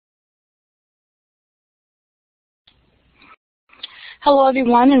Hello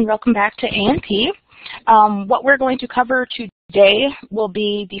everyone and welcome back to A&P. What we're going to cover today will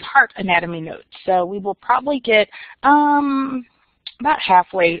be the heart anatomy notes. So we will probably get about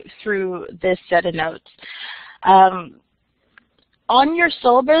halfway through this set of notes. On your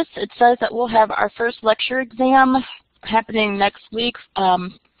syllabus it says that we'll have our first lecture exam happening next week,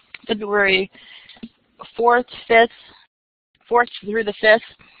 February 4th through the 5th.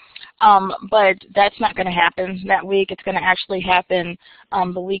 But that's not going to happen that week. It's going to actually happen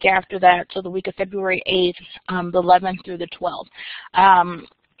the week after that, so the week of February 8th, the 11th through the 12th.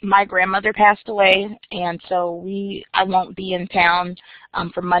 My grandmother passed away, and so I won't be in town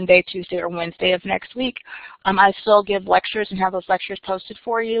for Monday, Tuesday, or Wednesday of next week. I still give lectures and have those lectures posted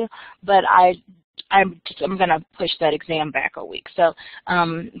for you, but I'm going to push that exam back a week. So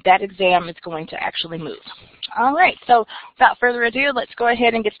that exam is going to actually move. All right, so without further ado, let's go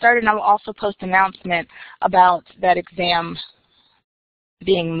ahead and get started. And I will also post an announcement about that exam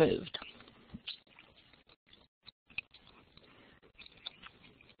being moved.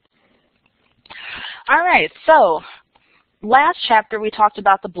 All right, so last chapter we talked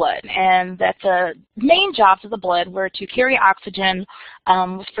about the blood, and that the main jobs of the blood were to carry oxygen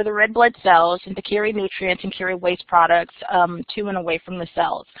for the red blood cells and to carry nutrients and carry waste products to and away from the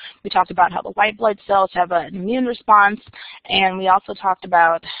cells. We talked about how the white blood cells have an immune response, and we also talked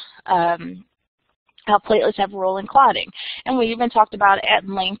about how platelets have a role in clotting. And we even talked about at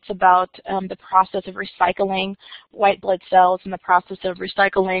length about the process of recycling white blood cells and the process of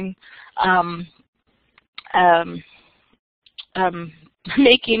recycling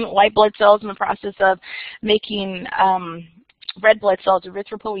making white blood cells in the process of making red blood cells,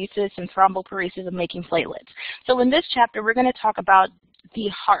 erythropoiesis and thrombopoiesis of making platelets. So in this chapter, we're going to talk about the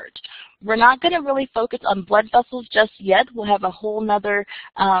heart. We're not going to really focus on blood vessels just yet. We'll have a whole nother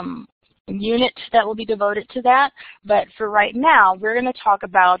unit that will be devoted to that, but for right now we're going to talk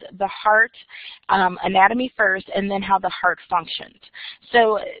about the heart anatomy first and then how the heart functions.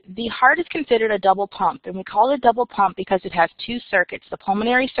 So the heart is considered a double pump, and we call it a double pump because it has two circuits, the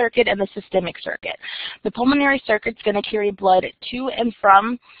pulmonary circuit and the systemic circuit. The pulmonary circuit is going to carry blood to and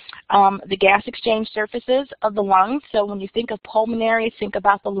from the gas exchange surfaces of the lungs. So when you think of pulmonary, think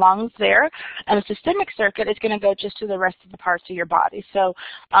about the lungs there, and the systemic circuit is going to go just to the rest of the parts of your body. So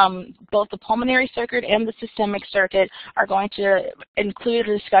both the pulmonary circuit and the systemic circuit are going to include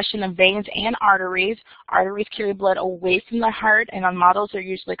a discussion of veins and arteries. Arteries carry blood away from the heart, and on models they're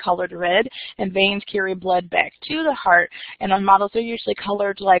usually colored red, and veins carry blood back to the heart, and on models they're usually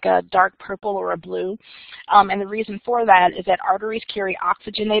colored like a dark purple or a blue. And the reason for that is that arteries carry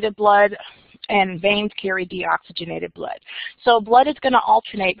oxygenated blood and veins carry deoxygenated blood. So blood is going to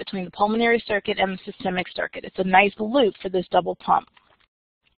alternate between the pulmonary circuit and the systemic circuit. It's a nice loop for this double pump.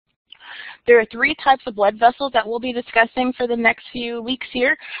 There are three types of blood vessels that we'll be discussing for the next few weeks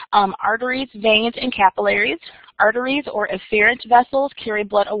here: arteries, veins, and capillaries. Arteries, or efferent vessels, carry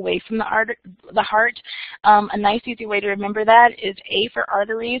blood away from the heart. A nice easy way to remember that is A for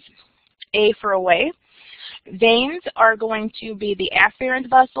arteries, A for away. Veins are going to be the afferent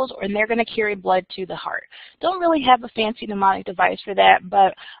vessels, and they're going to carry blood to the heart. Don't really have a fancy mnemonic device for that,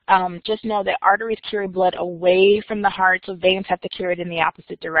 but just know that arteries carry blood away from the heart, so veins have to carry it in the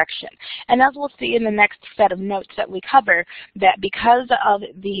opposite direction. And as we'll see in the next set of notes that we cover, that because of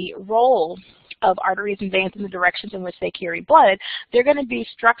the role of arteries and veins in the directions in which they carry blood, they're going to be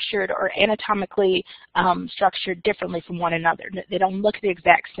structured or anatomically structured differently from one another. They don't look the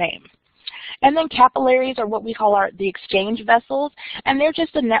exact same. And then capillaries are what we call the exchange vessels, and they're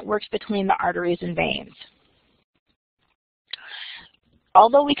just the networks between the arteries and veins.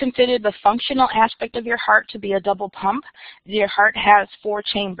 Although we consider the functional aspect of your heart to be a double pump, your heart has four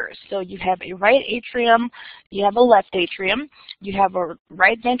chambers. So you have a right atrium, you have a left atrium, you have a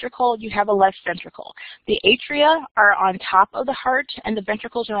right ventricle, you have a left ventricle. The atria are on top of the heart and the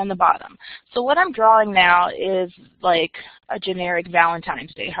ventricles are on the bottom. So what I'm drawing now is like a generic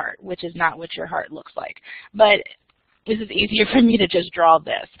Valentine's Day heart, which is not what your heart looks like. But this is easier for me to just draw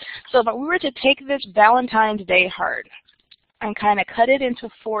this. So if we were to take this Valentine's Day heart and kind of cut it into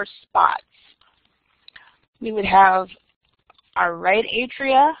four spots, we would have our right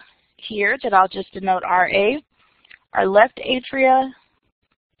atria here that I'll just denote RA, our left atria,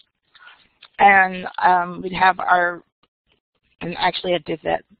 and we'd have our, and actually I did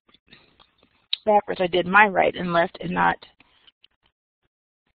that backwards. I did my right and left and not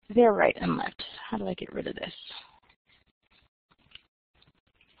their right and left. How do I get rid of this?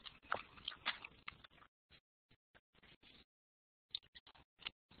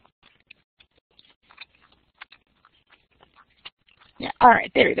 Yeah, all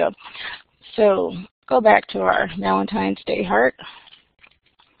right, there we go. So go back to our Valentine's Day heart.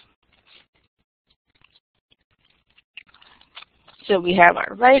 So we have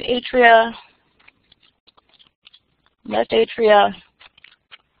our right atria, left atria,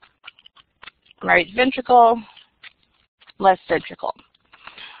 right ventricle, left ventricle.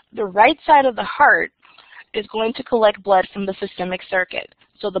 The right side of the heart is going to collect blood from the systemic circuit.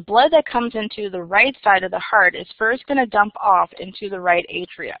 So the blood that comes into the right side of the heart is first going to dump off into the right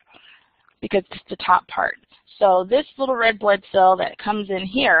atria because it's the top part. So this little red blood cell that comes in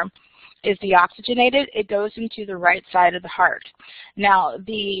here is deoxygenated. It goes into the right side of the heart. Now,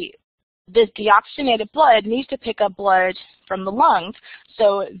 this deoxygenated blood needs to pick up blood from the lungs.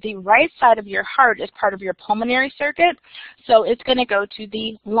 So the right side of your heart is part of your pulmonary circuit. So it's going to go to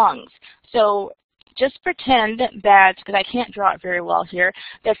the lungs. So just pretend that, because I can't draw it very well here,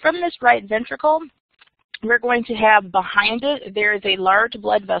 that from this right ventricle, we're going to have behind it, there is a large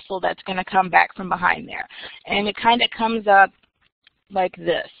blood vessel that's going to come back from behind there. And it kind of comes up like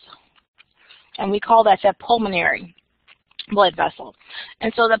this. And we call that pulmonary blood vessel.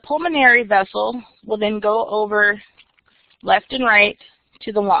 And so the pulmonary vessel will then go over left and right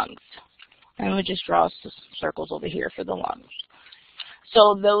to the lungs. And we just draw some circles over here for the lungs.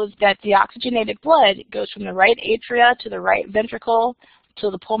 So that deoxygenated blood goes from the right atria to the right ventricle to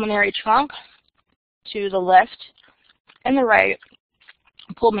the pulmonary trunk to the left and the right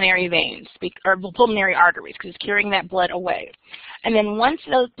pulmonary veins, or pulmonary arteries, because it's carrying that blood away. And then once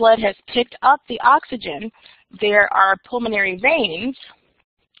the blood has picked up the oxygen, there are pulmonary veins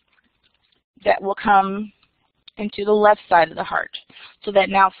that will come into the left side of the heart. So that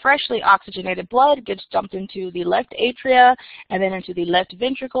now freshly oxygenated blood gets dumped into the left atria and then into the left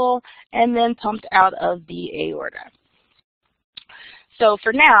ventricle and then pumped out of the aorta. So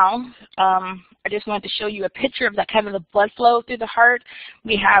for now, I just wanted to show you a picture of that kind of the blood flow through the heart.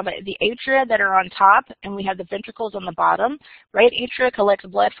 We have the atria that are on top, and we have the ventricles on the bottom. Right atria collects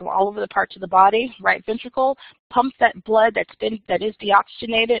blood from all over the parts of the body. Right ventricle pumps that blood that is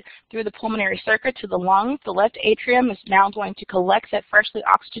deoxygenated through the pulmonary circuit to the lungs. The left atrium is now going to collect that freshly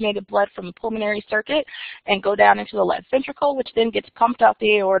oxygenated blood from the pulmonary circuit and go down into the left ventricle, which then gets pumped out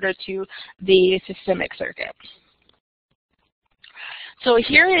the aorta to the systemic circuit. So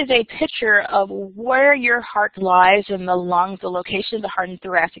here is a picture of where your heart lies in the lungs, the location of the heart and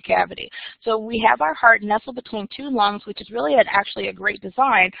thoracic cavity. So we have our heart nestled between two lungs, which is really actually a great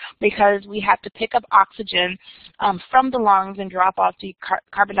design because we have to pick up oxygen from the lungs and drop off the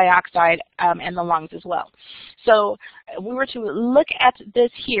carbon dioxide in the lungs as well. So if we were to look at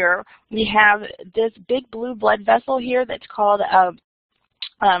this here, we have this big blue blood vessel here that's called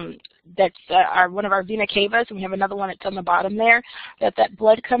that's one of our vena cavas, and we have another one that's on the bottom there, that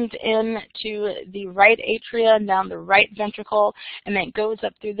blood comes in to the right atria and down the right ventricle, and then goes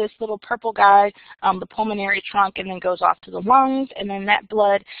up through this little purple guy, the pulmonary trunk, and then goes off to the lungs, and then that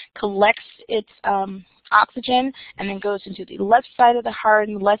blood collects its oxygen and then goes into the left side of the heart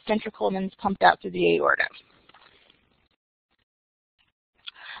and the left ventricle and then is pumped out through the aorta.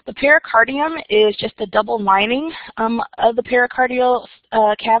 The pericardium is just the double lining of the pericardial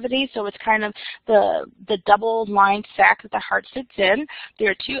cavity, so it's kind of the double-lined sac that the heart sits in. There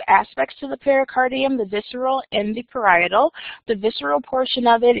are two aspects to the pericardium, the visceral and the parietal. The visceral portion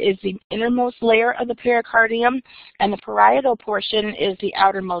of it is the innermost layer of the pericardium, and the parietal portion is the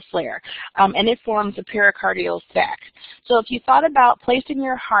outermost layer, and it forms a pericardial sac. So if you thought about placing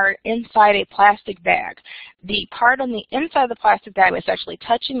your heart inside a plastic bag, the part on the inside of the plastic bag that's actually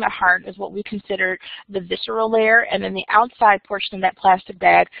touching the heart is what we consider the visceral layer, and then the outside portion of that plastic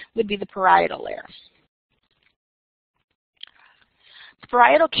bag would be the parietal layer. The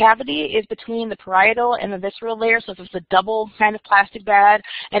parietal cavity is between the parietal and the visceral layer, so it's a double kind of plastic bag.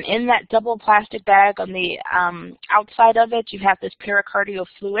 And in that double plastic bag on the outside of it, you have this pericardial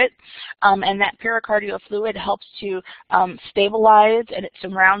fluid. And that pericardial fluid helps to stabilize, and it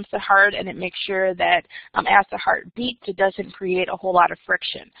surrounds the heart, and it makes sure that as the heart beats, it doesn't create a whole lot of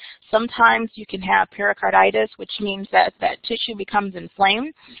friction. Sometimes you can have pericarditis, which means that that tissue becomes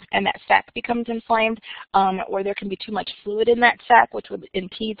inflamed, and that sac becomes inflamed, or there can be too much fluid in that sac, which would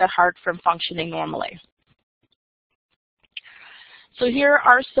impede the heart from functioning normally. So here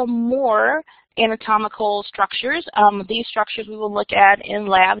are some more anatomical structures. These structures we will look at in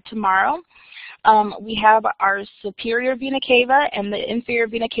lab tomorrow. We have our superior vena cava, and the inferior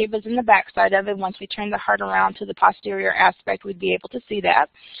vena cava is in the backside of it. Once we turn the heart around to the posterior aspect, we'd be able to see that.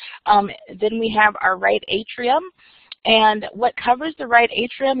 Then we have our right atrium. And what covers the right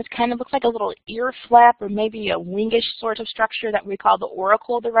atrium, it kind of looks like a little ear flap or maybe a wingish sort of structure that we call the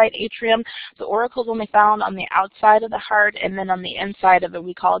auricle of the right atrium. The auricle is only found on the outside of the heart, and then on the inside of it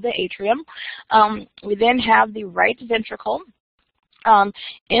we call it the atrium. We then have the right ventricle.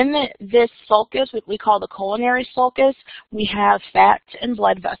 In this sulcus, what we call the coronary sulcus, we have fat and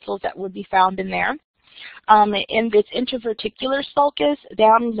blood vessels that would be found in there. In this interverticular sulcus,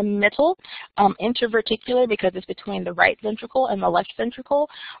 down in the middle, interverticular because it's between the right ventricle and the left ventricle,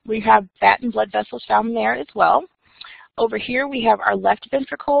 we have fat and blood vessels found there as well. Over here we have our left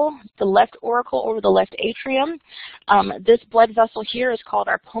ventricle, the left auricle over the left atrium. This blood vessel here is called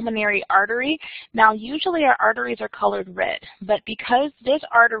our pulmonary artery. Now usually our arteries are colored red, but because this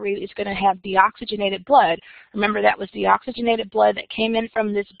artery is going to have deoxygenated blood, remember that was deoxygenated blood that came in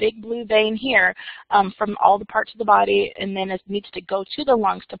from this big blue vein here from all the parts of the body, and then it needs to go to the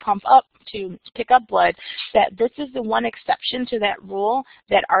lungs to pump up, to pick up blood, that this is the one exception to that rule,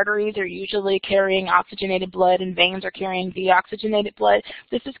 that arteries are usually carrying oxygenated blood and veins are carrying deoxygenated blood.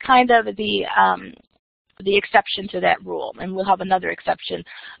 This is kind of the exception to that rule, and we'll have another exception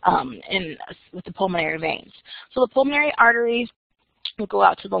with the pulmonary veins. So the pulmonary arteries will go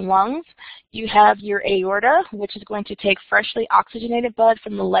out to the lungs. You have your aorta, which is going to take freshly oxygenated blood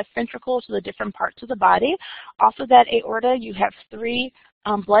from the left ventricle to the different parts of the body. Off of that aorta, you have three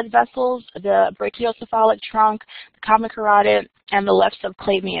blood vessels, the brachiocephalic trunk, the common carotid, and the left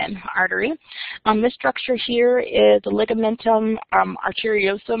subclavian artery. This structure here is the ligamentum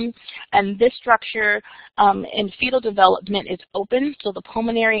arteriosum, and this structure in fetal development is open, so the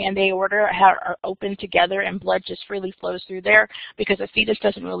pulmonary and the aorta are open together and blood just freely flows through there because the fetus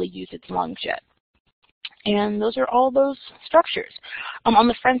doesn't really use its lungs yet. And those are all those structures on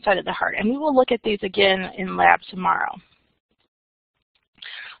the front side of the heart, and we will look at these again in lab tomorrow.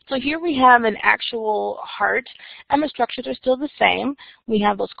 So here we have an actual heart, and the structures are still the same. We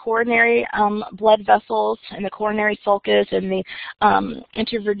have those coronary blood vessels and the coronary sulcus and the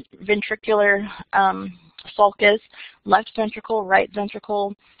interventricular sulcus, left ventricle,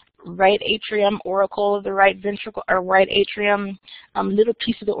 right atrium, auricle of the right ventricle or right atrium, little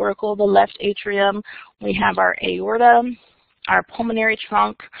piece of the auricle of the left atrium. We have our aorta, our pulmonary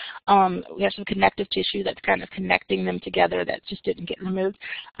trunk. We have some connective tissue that's kind of connecting them together that just didn't get removed.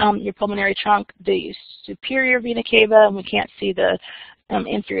 Your pulmonary trunk, the superior vena cava, and we can't see the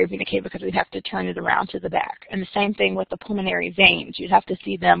inferior vena cava because we'd have to turn it around to the back. And the same thing with the pulmonary veins. You'd have to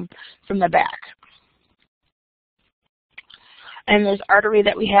see them from the back. And this artery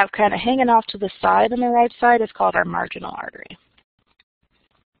that we have kind of hanging off to the side on the right side is called our marginal artery.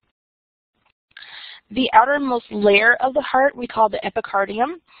 The outermost layer of the heart we call the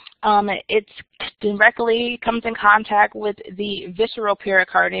epicardium. It directly comes in contact with the visceral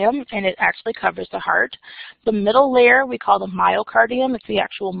pericardium, and it actually covers the heart. The middle layer we call the myocardium. It's the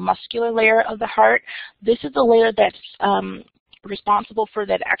actual muscular layer of the heart. This is the layer that's responsible for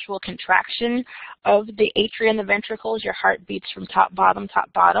that actual contraction of the atria and the ventricles. Your heart beats from top, bottom,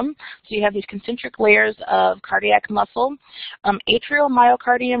 top, bottom. So you have these concentric layers of cardiac muscle. Atrial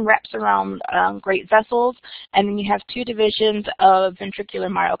myocardium wraps around great vessels, and then you have two divisions of ventricular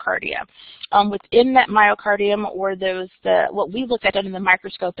myocardia. Within that myocardium, or what we looked at under the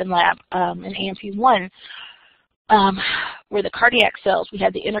microscope in lab in AMP1, where the cardiac cells, we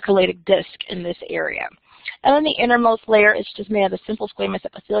had the intercalated disc in this area. And then the innermost layer is just made of the simple squamous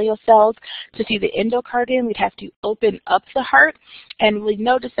epithelial cells. To see the endocardium, we'd have to open up the heart, and we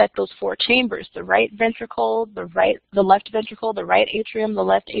notice that those four chambers, the right ventricle, the left ventricle, the right atrium, the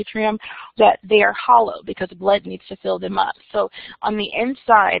left atrium, that they are hollow because blood needs to fill them up. So on the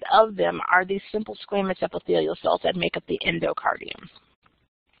inside of them are these simple squamous epithelial cells that make up the endocardium.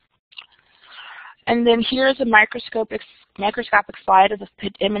 And then here's a microscopic slide of the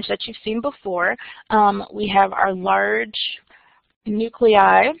image that you've seen before. We have our large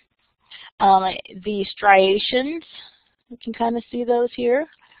nuclei, the striations. You can kind of see those here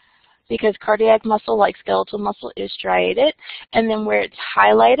because cardiac muscle, like skeletal muscle, is striated. And then where it's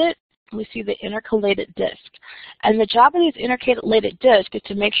highlighted, we see the intercalated disc. And the job of these intercalated discs is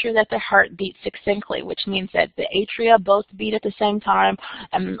to make sure that the heart beats succinctly, which means that the atria both beat at the same time,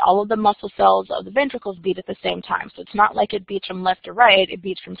 and all of the muscle cells of the ventricles beat at the same time. So it's not like it beats from left to right, it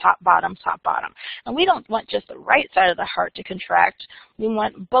beats from top, bottom, top, bottom. And we don't want just the right side of the heart to contract. We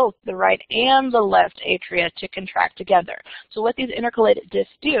want both the right and the left atria to contract together. So what these intercalated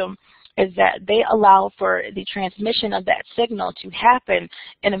discs do is that they allow for the transmission of that signal to happen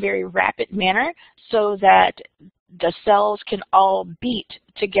in a very rapid manner so that the cells can all beat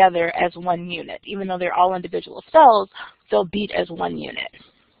together as one unit. Even though they're all individual cells, they'll beat as one unit.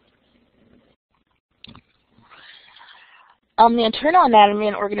 The internal anatomy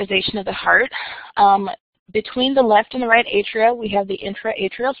and organization of the heart, between the left and the right atria, we have the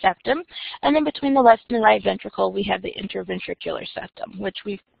intra-atrial septum, and then between the left and the right ventricle, we have the interventricular septum, which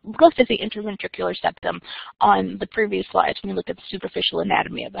we've looked at the interventricular septum on the previous slides when we looked at the superficial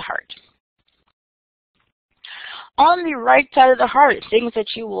anatomy of the heart. On the right side of the heart, things that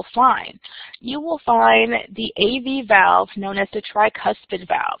you will find the AV valve known as the tricuspid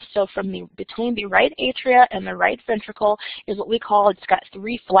valve. So from between the right atria and the right ventricle is what we call, it's got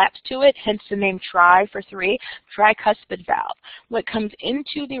 3 flaps to it, hence the name tri for 3, tricuspid valve. What comes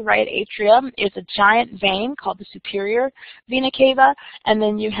into the right atrium is a giant vein called the superior vena cava, and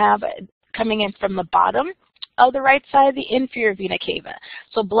then you have coming in from the bottom of the right side, the inferior vena cava.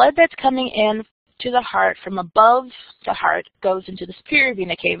 So blood that's coming in to the heart from above the heart goes into the superior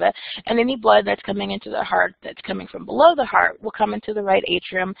vena cava, and any blood that's coming into the heart that's coming from below the heart will come into the right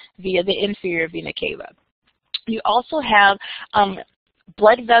atrium via the inferior vena cava. You also have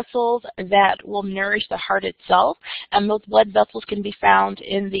blood vessels that will nourish the heart itself, and those blood vessels can be found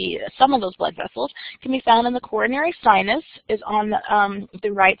in some of those blood vessels can be found in the coronary sinus, is on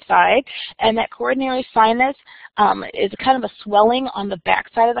the right side, and that coronary sinus is kind of a swelling on the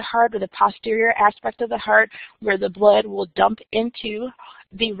back side of the heart, or the posterior aspect of the heart, where the blood will dump into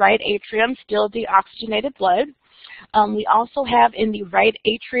the right atrium, still deoxygenated blood. We also have in the right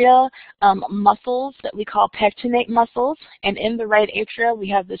atria muscles that we call pectinate muscles, and in the right atria we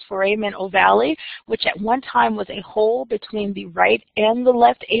have this foramen ovale, which at one time was a hole between the right and the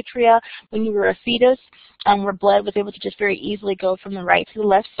left atria when you were a fetus, where blood was able to just very easily go from the right to the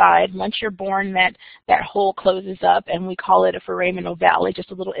left side. Once you're born, that hole closes up, and we call it a foramen ovale,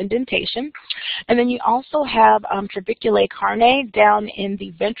 just a little indentation. And then you also have trabeculae carnae down in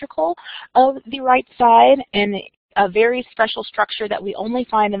the ventricle of the right side, and a very special structure that we only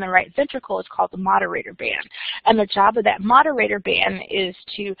find in the right ventricle is called the moderator band. And the job of that moderator band is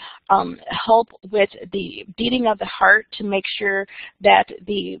to help with the beating of the heart, to make sure that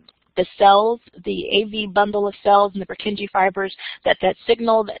the cells, the AV bundle of cells and the Purkinje fibers, that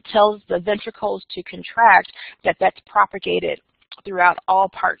signal that tells the ventricles to contract, that's propagated throughout all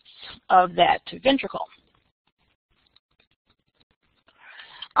parts of that ventricle.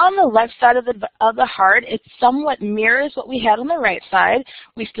 On the left side of the heart, it somewhat mirrors what we had on the right side.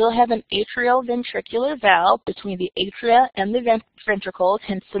 We still have an atrioventricular valve between the atria and the ventricles,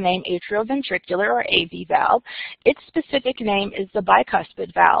 hence the name atrioventricular or AV valve. Its specific name is the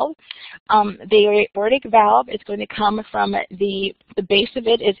bicuspid valve. The aortic valve is going to come from the base of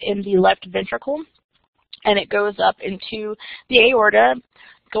it is in the left ventricle, and it goes up into the aorta.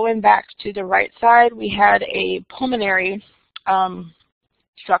 Going back to the right side, we had a pulmonary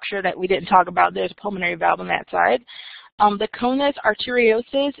structure that we didn't talk about. There's a pulmonary valve on that side. The conus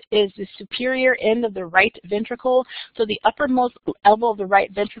arteriosus is the superior end of the right ventricle. So the uppermost elbow of the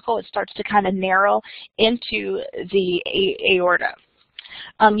right ventricle, it starts to kind of narrow into the aorta.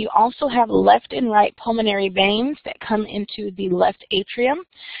 You also have left and right pulmonary veins that come into the left atrium.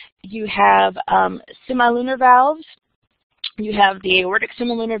 You have semilunar valves. You have the aortic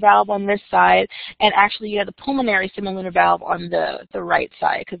semilunar valve on this side, and actually you have the pulmonary semilunar valve on the right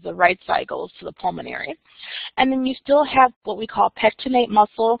side, because the right side goes to the pulmonary. And then you still have what we call pectinate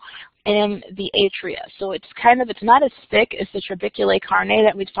muscle in the atria. So it's not as thick as the trabeculae carnae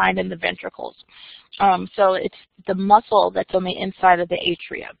that we'd find in the ventricles. So it's the muscle that's on the inside of the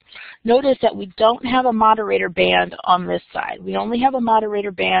atria. Notice that we don't have a moderator band on this side. We only have a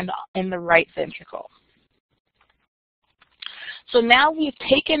moderator band in the right ventricle. So now we've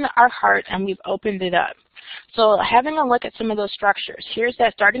taken our heart and we've opened it up. So having a look at some of those structures, here's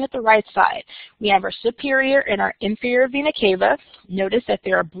that starting at the right side. We have our superior and our inferior vena cava. Notice that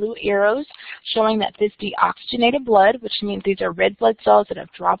there are blue arrows showing that this deoxygenated blood, which means these are red blood cells that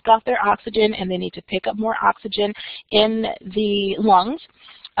have dropped off their oxygen and they need to pick up more oxygen in the lungs.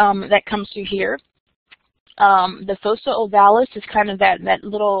 That comes through here. The fossa ovalis is kind of that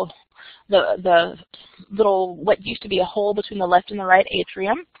little the little, what used to be a hole between the left and the right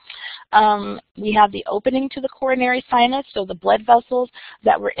atrium. We have the opening to the coronary sinus, so the blood vessels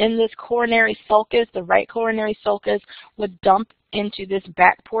that were in this coronary sulcus, the right coronary sulcus, would dump into this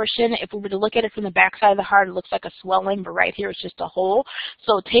back portion. If we were to look at it from the back side of the heart, it looks like a swelling, but right here it's just a hole.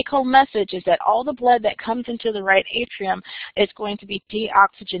 So take-home message is that all the blood that comes into the right atrium is going to be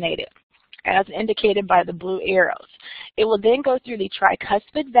deoxygenated, as indicated by the blue arrows. It will then go through the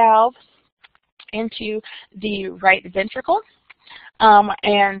tricuspid valve into the right ventricle.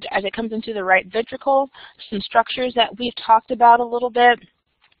 And as it comes into the right ventricle, some structures that we've talked about a little bit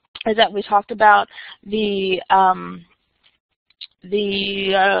is that we talked about I'm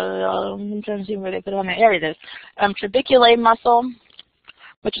trying to see where they put it on there. There it is. Trabeculae muscle,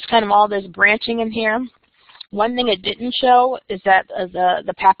 which is kind of all this branching in here. One thing it didn't show is that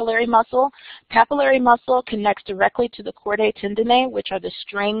the papillary muscle. Papillary muscle connects directly to the chordae tendineae, which are the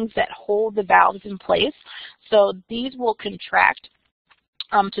strings that hold the valves in place. So these will contract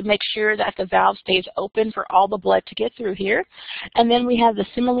to make sure that the valve stays open for all the blood to get through here. And then we have the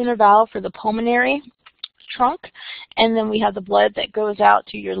semilunar valve for the pulmonary trunk, and then we have the blood that goes out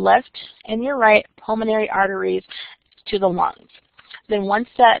to your left and your right pulmonary arteries to the lungs. Then once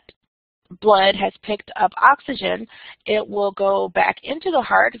that blood has picked up oxygen, it will go back into the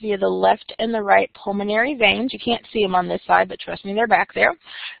heart via the left and the right pulmonary veins. You can't see them on this side, but trust me, they're back there.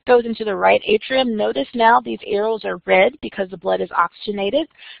 Goes into the right atrium. Notice now these arrows are red because the blood is oxygenated.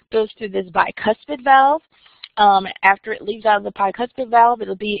 Goes through this bicuspid valve. After it leaves out of the bicuspid valve,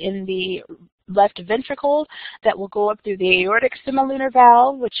 it'll be in the left ventricle that will go up through the aortic semilunar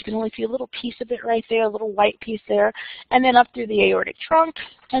valve, which you can only see a little piece of it right there, a little white piece there, and then up through the aortic trunk,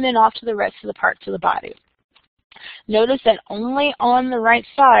 and then off to the rest of the parts of the body. Notice that only on the right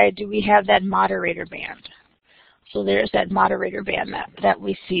side do we have that moderator band. So there's that moderator band that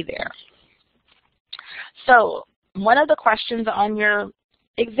we see there. So one of the questions on your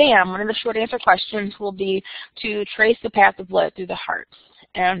exam, one of the short answer questions will be to trace the path of blood through the heart.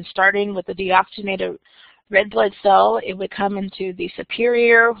 And starting with the deoxygenated red blood cell, it would come into the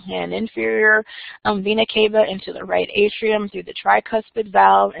superior and inferior vena cava, into the right atrium, through the tricuspid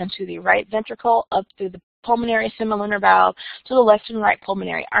valve, into the right ventricle, up through the pulmonary semilunar valve to the left and right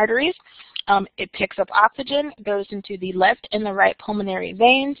pulmonary arteries. It picks up oxygen, goes into the left and the right pulmonary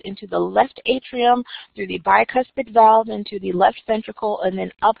veins, into the left atrium, through the bicuspid valve, into the left ventricle, and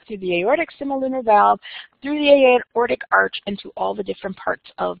then up through the aortic semilunar valve, through the aortic arch, into all the different parts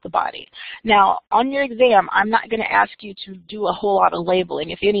of the body. Now, on your exam, I'm not going to ask you to do a whole lot of labeling,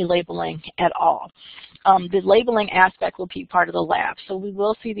 if any labeling at all. The labeling aspect will be part of the lab, so we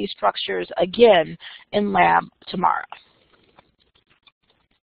will see these structures again in lab tomorrow.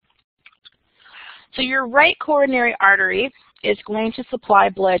 So your right coronary artery is going to supply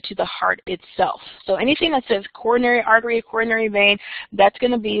blood to the heart itself. So anything that says coronary artery, coronary vein, that's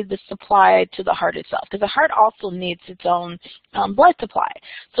going to be the supply to the heart itself, because the heart also needs its own blood supply.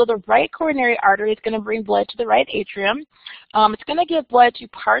 So the right coronary artery is going to bring blood to the right atrium. It's going to give blood to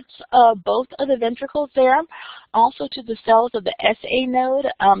parts of both of the ventricles there, also to the cells of the SA node,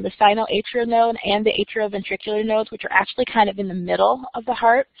 the sinoatrial node, and the atrioventricular nodes, which are actually kind of in the middle of the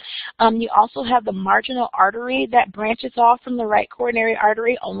heart. You also have the marginal artery that branches off from the right coronary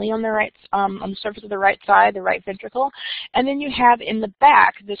artery, only on the right, on the surface of the right side, the right ventricle. And then you have in the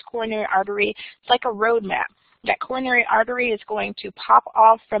back this coronary artery. It's like a road map. That coronary artery is going to pop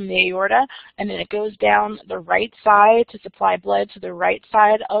off from the aorta, and then it goes down the right side to supply blood to the right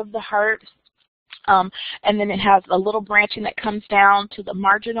side of the heart. And then it has a little branching that comes down to the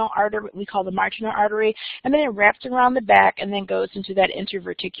marginal artery, we call the marginal artery, and then it wraps around the back and then goes into that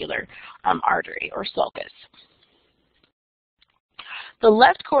interverticular artery or sulcus. The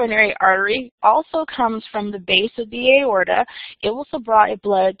left coronary artery also comes from the base of the aorta. It will supply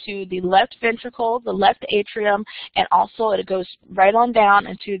blood to the left ventricle, the left atrium, and also it goes right on down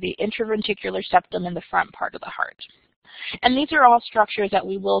into the intraventricular septum in the front part of the heart. And these are all structures that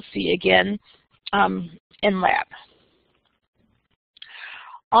we will see again in lab.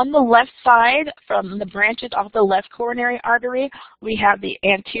 On the left side, from the branches off the left coronary artery, we have the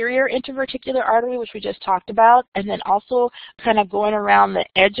anterior interverticular artery, which we just talked about, and then also kind of going around the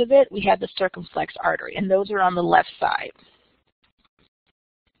edge of it, we have the circumflex artery, and those are on the left side.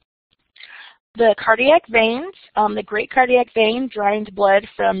 The cardiac veins, the great cardiac vein drains blood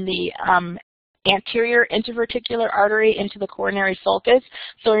from the anterior interverticular artery into the coronary sulcus.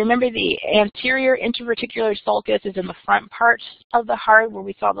 So remember, the anterior interverticular sulcus is in the front part of the heart where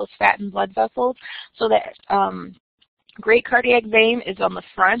we saw those fattened blood vessels. So that great cardiac vein is on the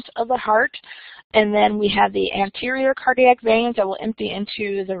front of the heart. And then we have the anterior cardiac veins that will empty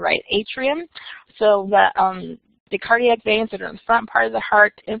into the right atrium. So the cardiac veins that are in the front part of the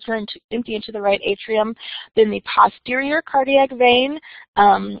heart empty into the right atrium. Then the posterior cardiac vein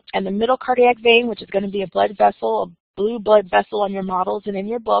and the middle cardiac vein, which is going to be a blood vessel, a blue blood vessel on your models and in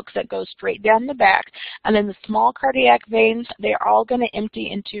your books that goes straight down the back. And then the small cardiac veins, they're all going to empty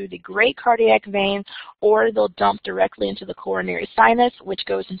into the great cardiac vein, or they'll dump directly into the coronary sinus, which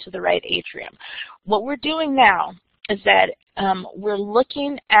goes into the right atrium. What we're doing now is that we're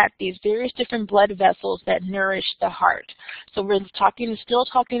looking at these various different blood vessels that nourish the heart. So we're still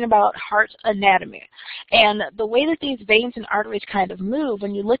talking about heart anatomy. And the way that these veins and arteries kind of move,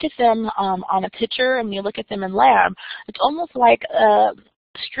 when you look at them on a picture and you look at them in lab, it's almost like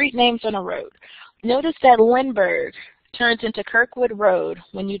street names on a road. Notice that Lindbergh turns into Kirkwood Road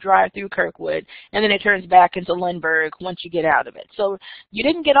when you drive through Kirkwood, and then it turns back into Lindbergh once you get out of it. So you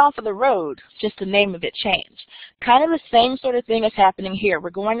didn't get off of the road, just the name of it changed. Kind of the same sort of thing is happening here. We're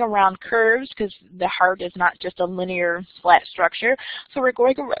going around curves because the heart is not just a linear flat structure. So we're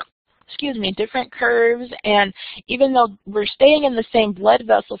going around, different curves, and even though we're staying in the same blood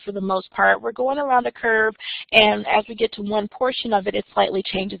vessel for the most part, we're going around a curve, and as we get to one portion of it, it slightly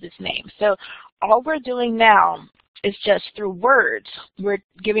changes its name. So all we're doing now is just through words, we're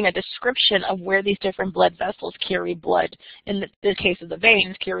giving a description of where these different blood vessels carry blood. In the case of the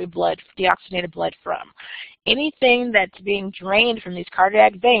veins, carry blood, deoxygenated blood from. Anything that's being drained from these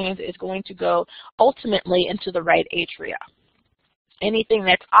cardiac veins is going to go ultimately into the right atria. Anything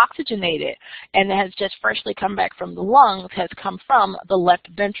that's oxygenated and has just freshly come back from the lungs has come from the left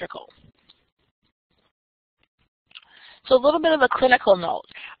ventricle. So a little bit of a clinical note.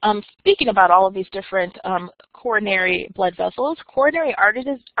 Speaking about all of these different coronary blood vessels, coronary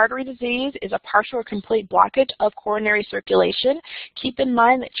artery disease is a partial or complete blockage of coronary circulation. Keep in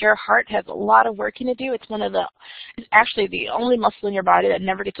mind that your heart has a lot of working to do. It's actually the only muscle in your body that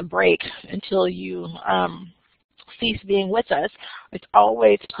never gets a break until you cease being with us. It's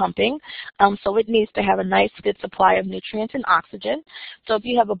always pumping, so it needs to have a nice good supply of nutrients and oxygen. So if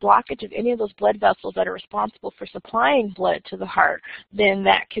you have a blockage of any of those blood vessels that are responsible for supplying blood to the heart, then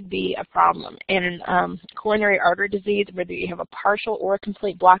that could be a problem. And coronary artery disease, whether you have a partial or a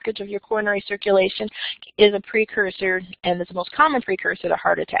complete blockage of your coronary circulation, is a precursor, and it's the most common precursor to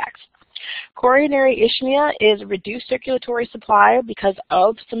heart attacks. Coronary ischemia is a reduced circulatory supply because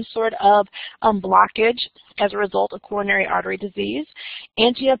of some sort of blockage as a result of coronary artery disease.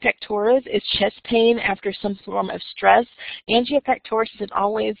 Angina pectoris is chest pain after some form of stress. Angina pectoris doesn't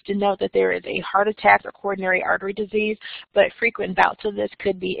always denote that there is a heart attack or coronary artery disease, but frequent bouts of this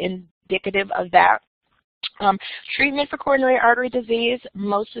could be indicative of that. Treatment for coronary artery disease,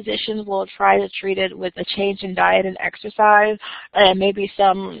 most physicians will try to treat it with a change in diet and exercise, and maybe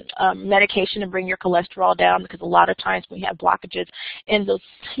some medication to bring your cholesterol down, because a lot of times when we have blockages in those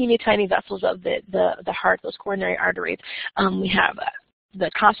teeny tiny vessels of the heart, those coronary arteries, we have the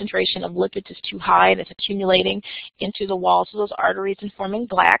concentration of lipids is too high and it's accumulating into the walls of those arteries and forming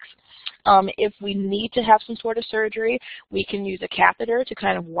plaques. If we need to have some sort of surgery, we can use a catheter to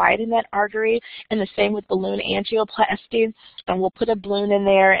kind of widen that artery, and the same with balloon angioplasty. And we'll put a balloon in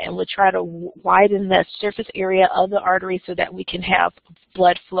there and we'll try to widen the surface area of the artery so that we can have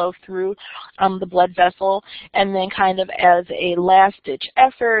blood flow through the blood vessel. And then kind of as a last-ditch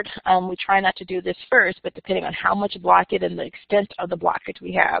effort, we try not to do this first, but depending on how much blockage and the extent of the blockage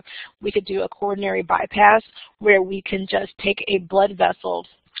we have, we could do a coronary bypass where we can just take a blood vessel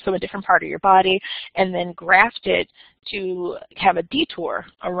from a different part of your body and then graft it to have a detour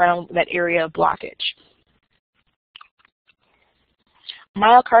around that area of blockage.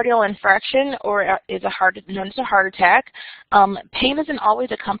 Myocardial infarction, or is known as a heart attack. Pain doesn't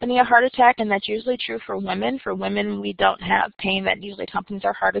always accompany a heart attack, and that's usually true for women. For women, we don't have pain that usually accompanies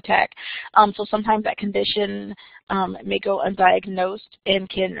our heart attack. So sometimes that condition may go undiagnosed and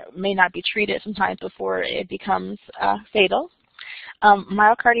may not be treated sometimes before it becomes fatal.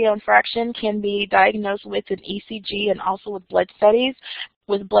 Myocardial infarction can be diagnosed with an ECG and also with blood studies.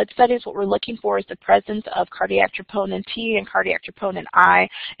 With blood studies, what we're looking for is the presence of cardiac troponin T and cardiac troponin I,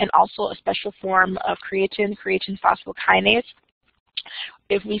 and also a special form of creatine phosphokinase.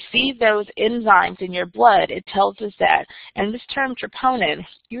 If we see those enzymes in your blood, it tells us that. And this term troponin,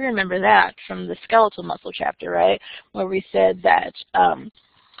 you remember that from the skeletal muscle chapter, right? Where we said that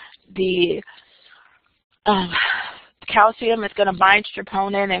calcium is going to bind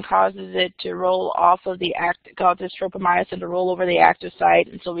troponin and causes it to roll off of causes tropomyosin to roll over the active site,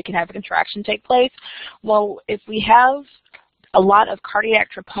 and so we can have a contraction take place. Well, if we have a lot of cardiac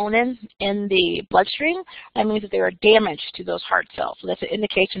troponin in the bloodstream, that means that there are damage to those heart cells. So that's an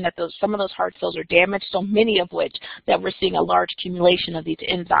indication that some of those heart cells are damaged, so many of which that we're seeing a large accumulation of these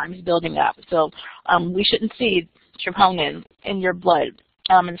enzymes building up. So we shouldn't see troponin in your blood.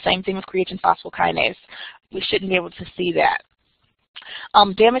 And the same thing with creatine phosphokinase. We shouldn't be able to see that.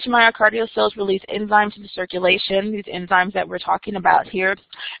 Damaged myocardial cells release enzymes into circulation, these enzymes that we're talking about here,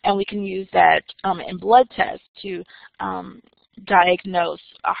 and we can use that in blood tests to diagnose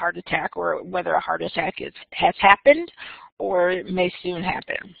a heart attack, or whether a heart attack has happened or may soon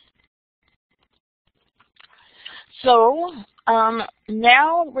happen. So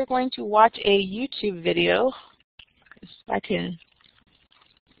now we're going to watch a YouTube video, if I can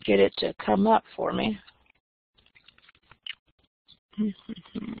get it to come up for me.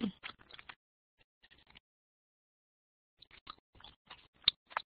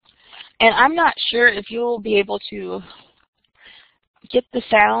 And I'm not sure if you'll be able to get the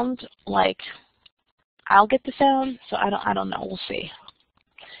sound like I'll get the sound? So I don't know. We'll see.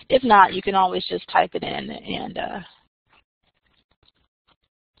 If not, you can always just type it in and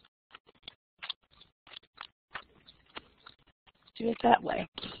do it that way.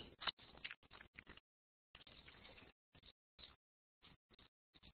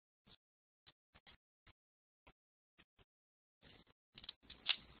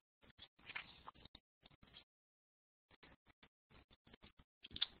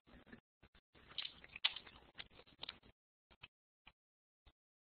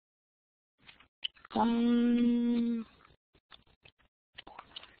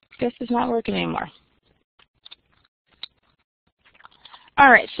 Guess it's not working anymore. All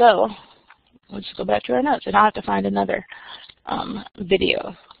right, so let's go back to our notes, and I'll have to find another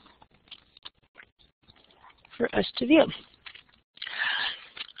video for us to view.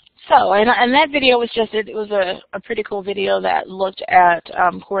 So, and that video was just, it was a pretty cool video that looked at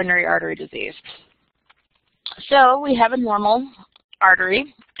coronary artery disease. So we have a normal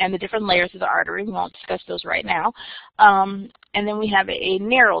artery and the different layers of the artery. We won't discuss those right now. And then we have a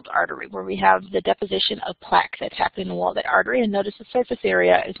narrowed artery where we have the deposition of plaque that's happening in the wall of that artery. And notice the surface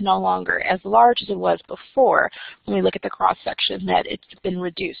area is no longer as large as it was before when we look at the cross-section, that it's been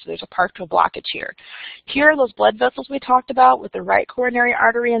reduced. So there's a partial blockage here. Here are those blood vessels we talked about with the right coronary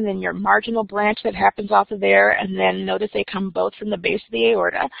artery and then your marginal branch that happens off of there. And then notice they come both from the base of the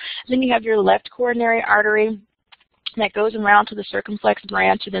aorta. And then you have your left coronary artery that goes around to the circumflex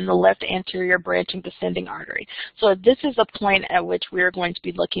branch and then the left anterior branching descending artery. So this is the point at which we're going to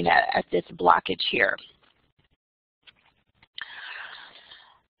be looking at this blockage here.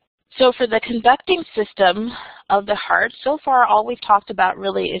 So for the conducting system of the heart, so far all we've talked about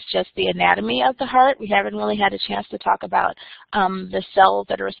really is just the anatomy of the heart. We haven't really had a chance to talk about the cells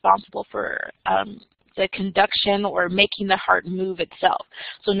that are responsible for the conduction or making the heart move itself.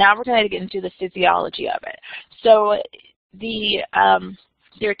 So now we're going to get into the physiology of it. So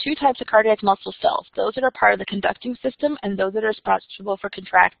there are two types of cardiac muscle cells, those that are part of the conducting system and those that are responsible for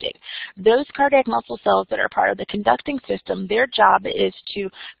contracting. Those cardiac muscle cells that are part of the conducting system, their job is to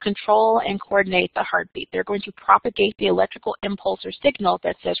control and coordinate the heartbeat. They're going to propagate the electrical impulse or signal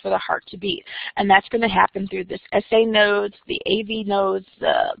that says for the heart to beat. And that's going to happen through this SA nodes, the AV nodes,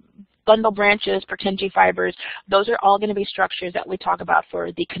 the bundle branches, Purkinje fibers. Those are all going to be structures that we talk about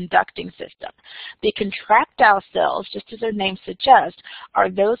for the conducting system. The contractile cells, just as their name suggests, are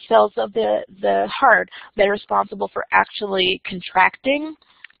those cells of the heart that are responsible for actually contracting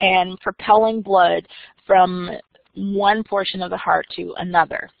and propelling blood from one portion of the heart to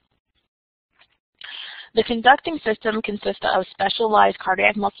another. The conducting system consists of specialized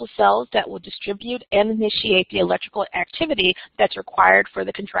cardiac muscle cells that will distribute and initiate the electrical activity that's required for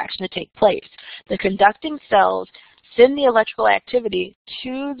the contraction to take place. The conducting cells send the electrical activity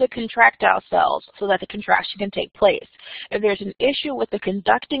to the contractile cells so that the contraction can take place. If there's an issue with the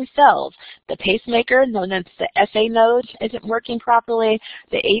conducting cells, the pacemaker, known as the SA node, isn't working properly,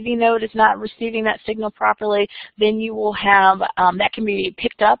 the AV node is not receiving that signal properly, then you will have, that can be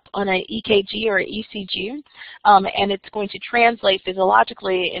picked up on an EKG or an ECG, and it's going to translate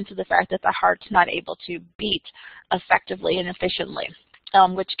physiologically into the fact that the heart's not able to beat effectively and efficiently.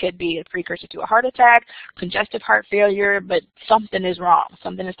 Which could be a precursor to a heart attack, congestive heart failure, but something is wrong.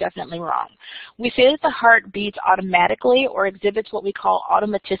 Something is definitely wrong. We say that the heart beats automatically or exhibits what we call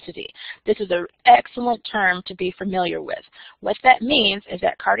automaticity. This is an excellent term to be familiar with. What that means is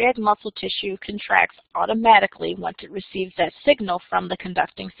that cardiac muscle tissue contracts automatically once it receives that signal from the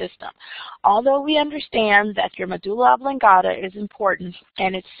conducting system. Although we understand that your medulla oblongata is important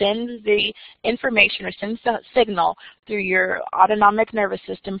and it sends the information or sends the signal through your autonomic nervous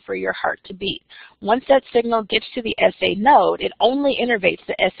system for your heart to beat. Once that signal gets to the SA node, it only innervates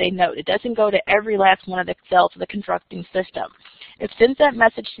the SA node. It doesn't go to every last one of the cells of the contracting system. It sends that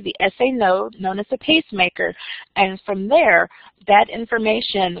message to the SA node, known as the pacemaker, and from there, that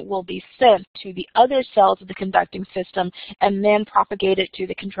information will be sent to the other cells of the conducting system and then propagated to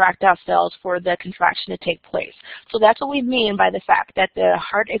the contractile cells for the contraction to take place. So that's what we mean by the fact that the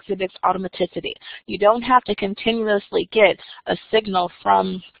heart exhibits automaticity. You don't have to continuously get a signal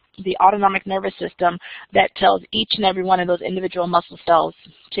from the autonomic nervous system that tells each and every one of those individual muscle cells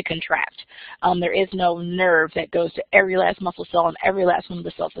to contract. There is no nerve that goes to every last muscle cell and every last one of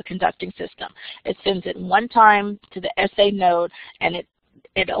the cells of the conducting system. It sends it one time to the SA node, and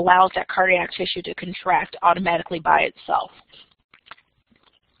it allows that cardiac tissue to contract automatically by itself.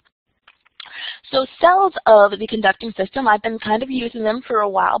 So cells of the conducting system, I've been kind of using them for a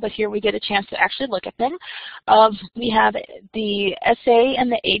while, but here we get a chance to actually look at them. We have the SA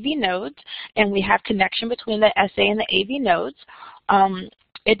and the AV nodes, and we have connection between the SA and the AV nodes.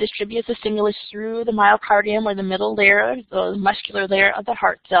 It distributes the stimulus through the myocardium, or the middle layer, the muscular layer of the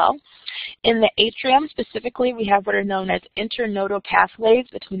heart cell. In the atrium specifically, we have what are known as internodal pathways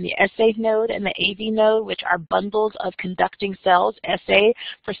between the SA node and the AV node, which are bundles of conducting cells. SA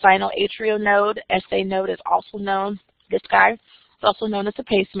for sinoatrial node. SA node is also known, this guy, it's also known as a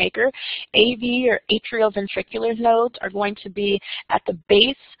pacemaker. AV, or atrioventricular nodes, are going to be at the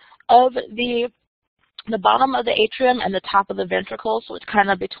base of the bottom of the atrium and the top of the ventricle, so it's kind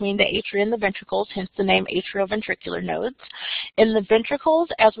of between the atria and the ventricles, hence the name atrioventricular nodes. In the ventricles,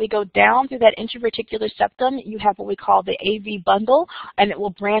 as we go down through that interverticular septum, you have what we call the AV bundle, and it will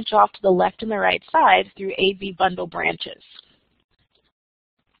branch off to the left and the right side through AV bundle branches.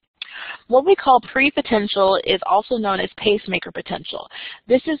 What we call prepotential is also known as pacemaker potential.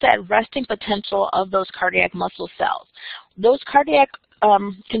 This is that resting potential of those cardiac muscle cells. Those cardiac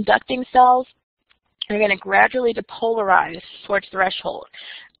conducting cells are going to gradually depolarize towards threshold.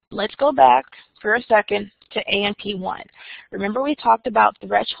 Let's go back for a second to ANP1. Remember, we talked about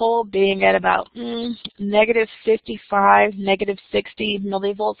threshold being at about negative 55, negative 60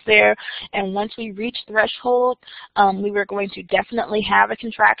 millivolts there, and once we reach threshold, we were going to definitely have a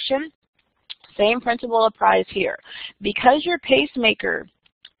contraction. Same principle applies here. Because your pacemaker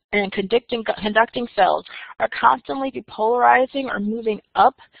and conducting cells are constantly depolarizing or moving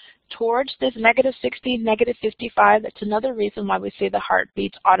up towards this negative 60, negative 55, that's another reason why we say the heart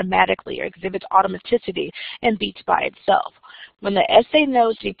beats automatically or exhibits automaticity and beats by itself. When the SA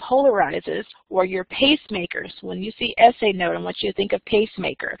node depolarizes, or your pacemakers, when you see SA node, I want you to think of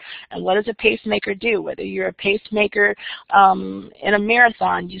pacemaker. And what does a pacemaker do? Whether you're a pacemaker in a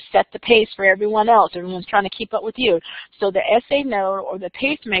marathon, you set the pace for everyone else. Everyone's trying to keep up with you. So the SA node, or the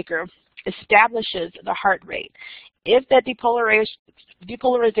pacemaker, establishes the heart rate. If that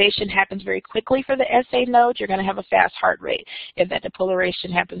depolarization happens very quickly for the SA node, you're going to have a fast heart rate. If that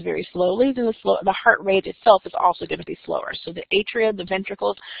depolarization happens very slowly, then the heart rate itself is also going to be slower. So the atria, the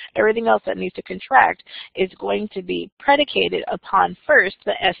ventricles, everything else that needs to contract is going to be predicated upon first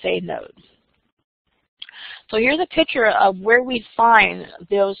the SA node. So here's a picture of where we find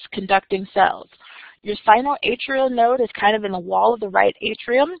those conducting cells. Your sinoatrial node is kind of in the wall of the right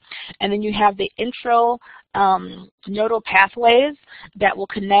atrium, and then you have the intranodal pathways that will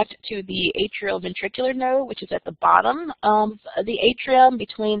connect to the atrioventricular node, which is at the bottom of the atrium,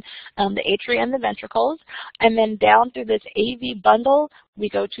 between the atria and the ventricles. And then down through this AV bundle, we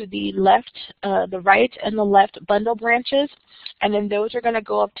go to the left, the right and the left bundle branches, and then those are going to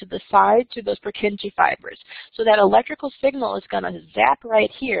go up to the side to those Purkinje fibers. So that electrical signal is going to zap right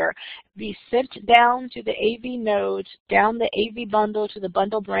here, be sent down to the AV node, down the AV bundle to the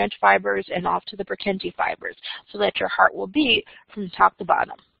bundle branch fibers, and off to the Purkinje fibers, so that your heart will beat from top to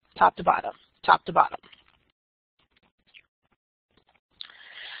bottom, top to bottom, top to bottom.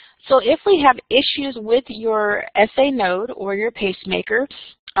 So if we have issues with your SA node or your pacemaker,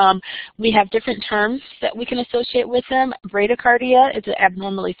 we have different terms that we can associate with them. Bradycardia is an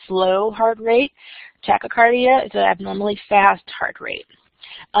abnormally slow heart rate. Tachycardia is an abnormally fast heart rate.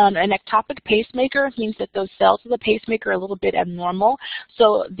 An ectopic pacemaker means that those cells of the pacemaker are a little bit abnormal.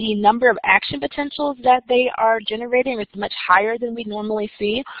 So the number of action potentials that they are generating is much higher than we normally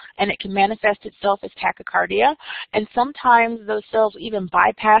see, and it can manifest itself as tachycardia. And sometimes those cells even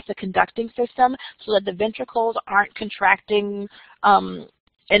bypass the conducting system so that the ventricles aren't contracting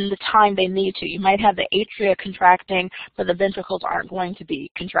in the time they need to. You might have the atria contracting, but the ventricles aren't going to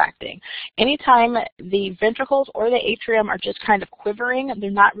be contracting. Anytime the ventricles or the atrium are just kind of quivering, they're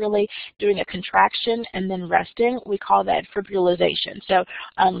not really doing a contraction and then resting, we call that fibrillation. So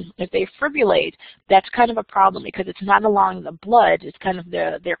if they fibrillate, that's kind of a problem because it's not allowing the blood, it's kind of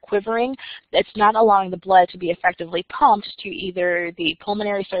they're quivering, it's not allowing the blood to be effectively pumped to either the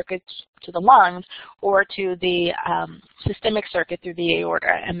pulmonary circuits to the lungs or to the systemic circuit through the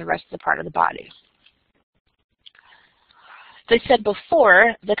aorta and the rest of the part of the body. As I said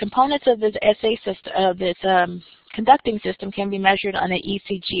before, the components of this SA system, this conducting system, can be measured on an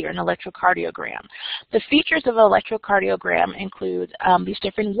ECG or an electrocardiogram. The features of an electrocardiogram include these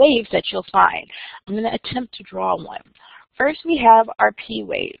different waves that you'll find. I'm going to attempt to draw one. First, we have our P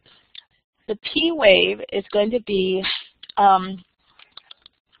wave. The P wave is going to be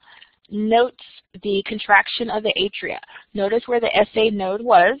notes the contraction of the atria. Notice where the SA node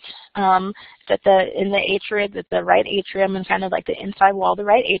was, in the atria, that the right atrium and kind of like the inside wall of the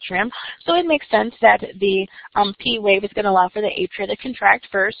right atrium. So it makes sense that the P wave is going to allow for the atria to contract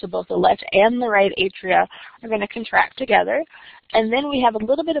first, so both the left and the right atria are going to contract together. And then we have a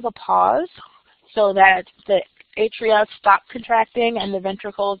little bit of a pause so that the atria stop contracting and the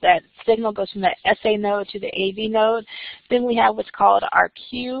ventricles, that signal goes from the SA node to the AV node. Then we have what's called our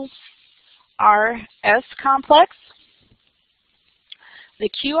QRS complex. The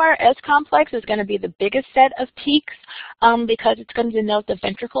QRS complex is going to be the biggest set of peaks because it's going to denote the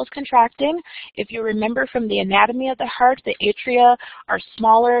ventricles contracting. If you remember from the anatomy of the heart, the atria are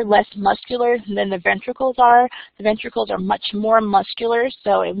smaller, less muscular than the ventricles are. The ventricles are much more muscular,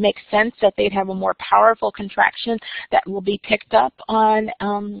 so it makes sense that they'd have a more powerful contraction that will be picked up on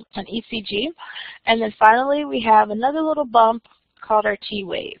an ECG. And then finally, we have another little bump called our T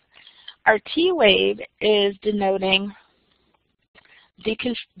wave. Our T wave is denoting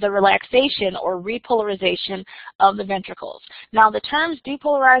the relaxation or repolarization of the ventricles. Now the terms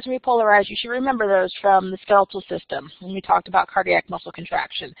depolarize and repolarize, you should remember those from the skeletal system when we talked about cardiac muscle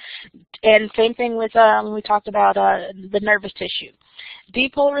contraction. And same thing with when we talked about the nervous tissue.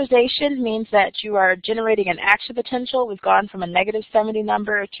 Depolarization means that you are generating an action potential. We've gone from a -70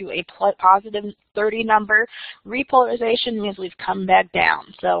 number to a +30 number. Repolarization means we've come back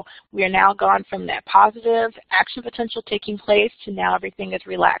down. So we are now gone from that positive action potential taking place to now everything is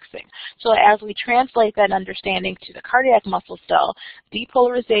relaxing. So as we translate that understanding to the cardiac muscle cell,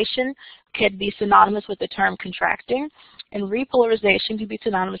 depolarization could be synonymous with the term contracting, and repolarization could be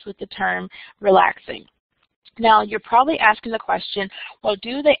synonymous with the term relaxing. Now, you're probably asking the question, well,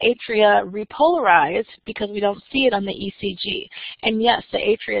 do the atria repolarize because we don't see it on the ECG? And yes, the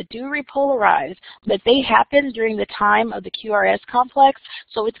atria do repolarize, but they happen during the time of the QRS complex,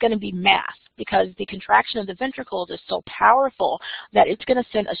 so it's going to be masked because the contraction of the ventricles is so powerful that it's going to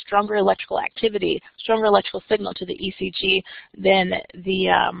send a stronger electrical activity, stronger electrical signal to the ECG than the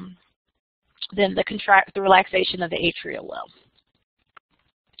relaxation of the atria will.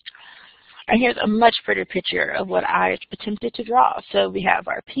 And here's a much prettier picture of what I attempted to draw. So we have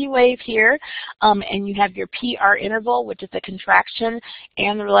our P wave here, and you have your PR interval, which is the contraction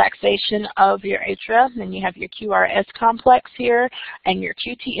and the relaxation of your atria. Then you have your QRS complex here, and your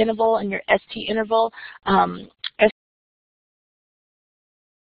QT interval and your ST interval.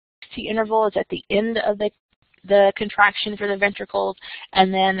 ST interval is at the end of the contraction for the ventricles,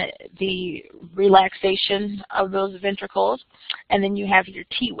 and then the relaxation of those ventricles. And then you have your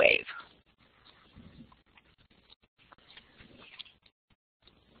T wave.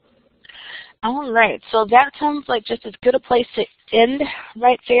 All right, so that sounds like just as good a place to end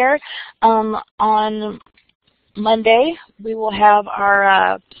right there. On Monday, we will have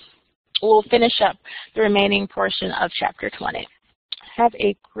our, we'll finish up the remaining portion of Chapter 20. Have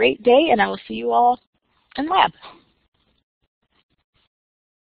a great day, and I will see you all in lab.